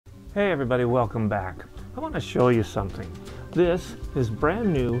Hey everybody, welcome back. I want to show you something. This is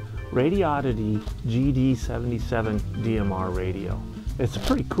brand new Radioddity GD-77 DMR radio. It's a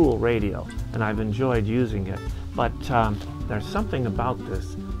pretty cool radio and I've enjoyed using it, but there's something about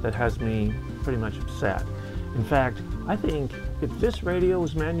this that has me pretty much upset. In fact, I think if this radio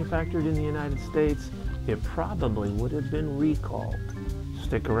was manufactured in the United States, it probably would have been recalled.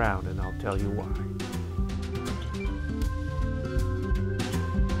 Stick around and I'll tell you why.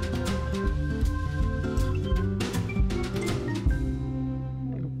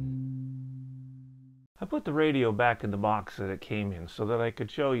 I put the radio back in the box that it came in so that I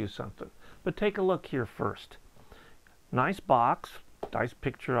could show you something. But take a look here first. Nice box, nice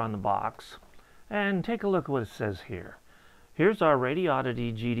picture on the box. And take a look at what it says here. Here's our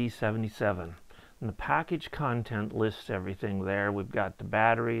Radioddity GD-77. And the package content lists everything there. We've got the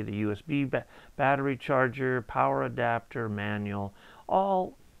battery, the USB battery charger, power adapter, manual,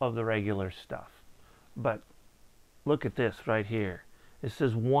 all of the regular stuff. But look at this right here. It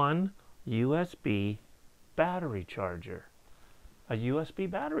says one USB battery charger. A USB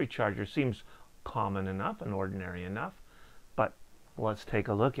battery charger seems common enough and ordinary enough, but let's take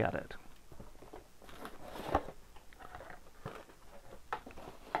a look at it.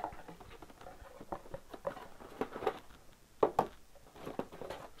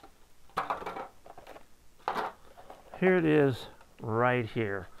 Here it is right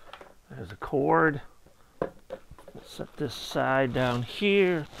here. There's a cord. Set this side down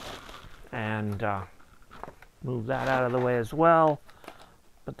here and move that out of the way as well.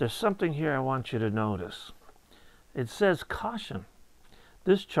 But there's something here I want you to notice. It says caution.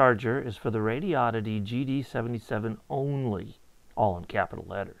 This charger is for the Radioddity GD-77 only, all in capital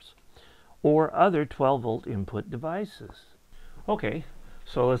letters, or other 12-volt input devices. Okay,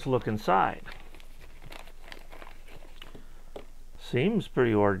 so let's look inside. Seems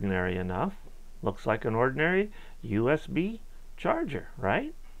pretty ordinary enough. Looks like an ordinary USB charger,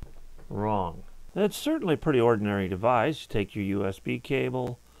 right? Wrong. It's certainly a pretty ordinary device. You take your USB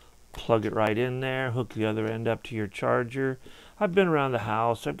cable, plug it right in there, hook the other end up to your charger. I've been around the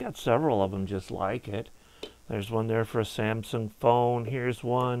house. I've got several of them just like it. There's one there for a Samsung phone. Here's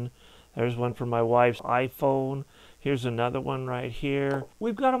one. There's one for my wife's iPhone. Here's another one right here.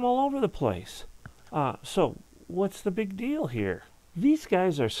 We've got them all over the place. So what's the big deal here? These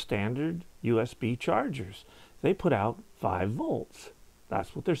guys are standard USB chargers. They put out 5 volts.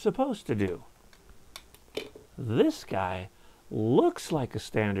 That's what they're supposed to do. This guy looks like a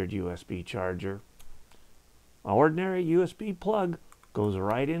standard USB charger. An ordinary USB plug goes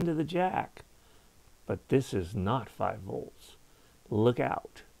right into the jack. But this is not 5 volts. Look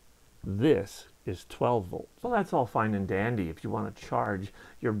out. This is 12 volts. Well, that's all fine and dandy if you want to charge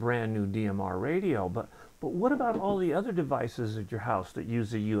your brand new DMR radio, but what about all the other devices at your house that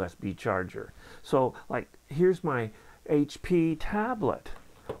use a USB charger? So, like, here's my HP tablet,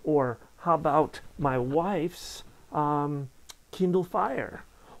 or how about my wife's Kindle Fire,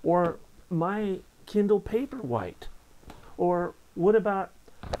 or my Kindle Paperwhite, or what about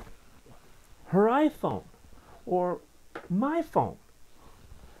her iPhone, or my phone?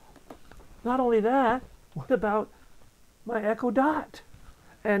 Not only that, what about my Echo Dot?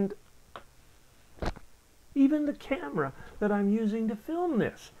 And even the camera that I'm using to film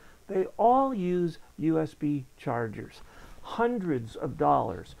this. They all use USB chargers. Hundreds of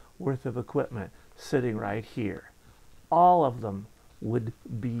dollars worth of equipment sitting right here. All of them would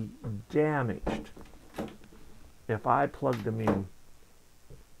be damaged if I plugged them in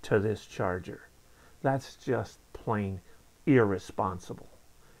to this charger. That's just plain irresponsible.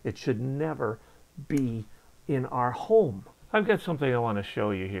 It should never be in our home. I've got something I want to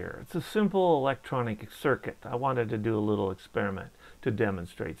show you here. It's a simple electronic circuit. I wanted to do a little experiment to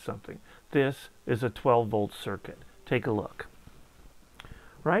demonstrate something. This is a 12-volt circuit. Take a look.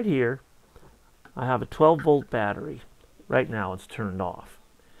 Right here, I have a 12-volt battery. Right now it's turned off.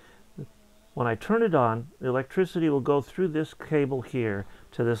 When I turn it on, the electricity will go through this cable here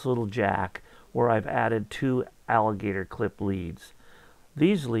to this little jack where I've added 2 alligator clip leads.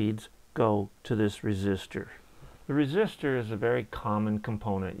 These leads go to this resistor. The resistor is a very common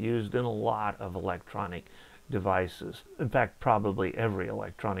component used in a lot of electronic devices. In fact, probably every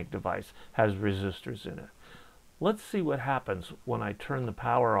electronic device has resistors in it. Let's see what happens when I turn the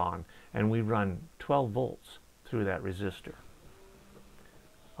power on and we run 12 volts through that resistor.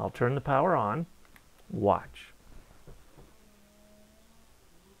 I'll turn the power on. Watch.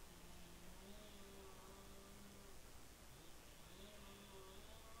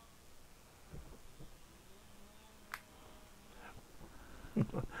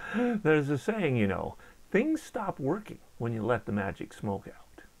 There's a saying, you know, things stop working when you let the magic smoke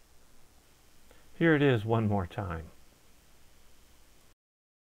out. Here it is one more time.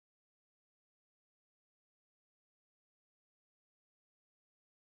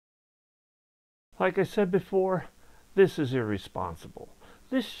 Like I said before, this is irresponsible.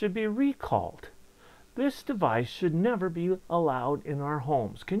 This should be recalled. This device should never be allowed in our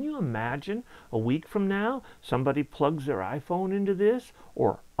homes. Can you imagine a week from now somebody plugs their iPhone into this,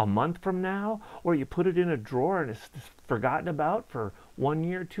 or a month from now, or you put it in a drawer and it's forgotten about for 1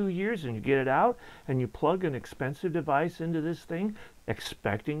 year, 2 years, and you get it out and you plug an expensive device into this thing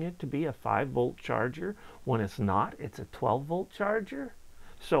expecting it to be a 5-volt charger when it's not, it's a 12-volt charger?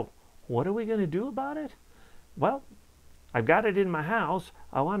 So what are we going to do about it? Well, I've got it in my house.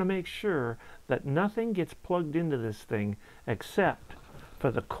 I want to make sure that nothing gets plugged into this thing except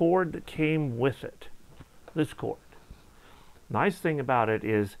for the cord that came with it. This cord. Nice thing about it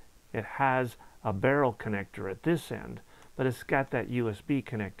is it has a barrel connector at this end, but it's got that USB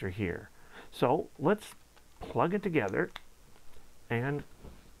connector here. So let's plug it together and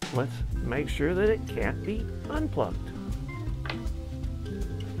let's make sure that it can't be unplugged.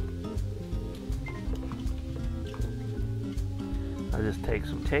 I'll just take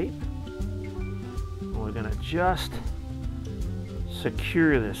some tape and we're going to just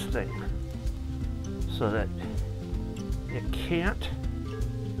secure this thing so that it can't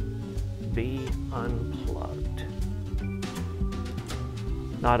be unplugged.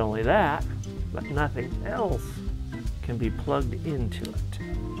 Not only that, but nothing else can be plugged into it.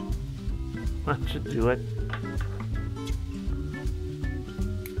 That should do it.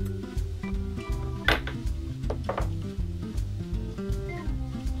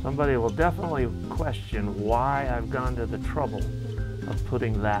 Somebody will definitely question why I've gone to the trouble of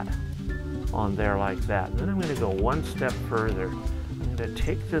putting that on there like that. And then I'm going to go one step further. I'm going to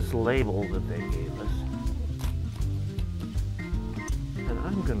take this label that they gave us and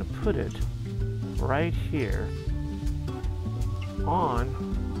I'm going to put it right here on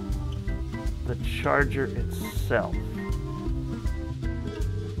the charger itself.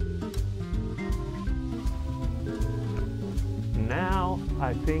 Now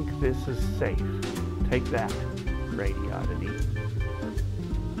I think this is safe. Take that, Radioddity.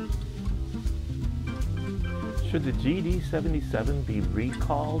 Should the GD-77 be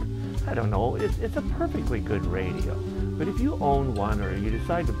recalled? I don't know. It's a perfectly good radio. But if you own one or you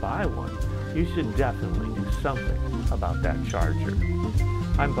decide to buy one, you should definitely do something about that charger.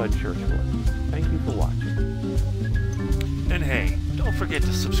 I'm Bud Churchwood. Thank you for watching. And hey, don't forget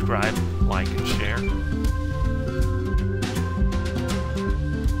to subscribe, like, and share.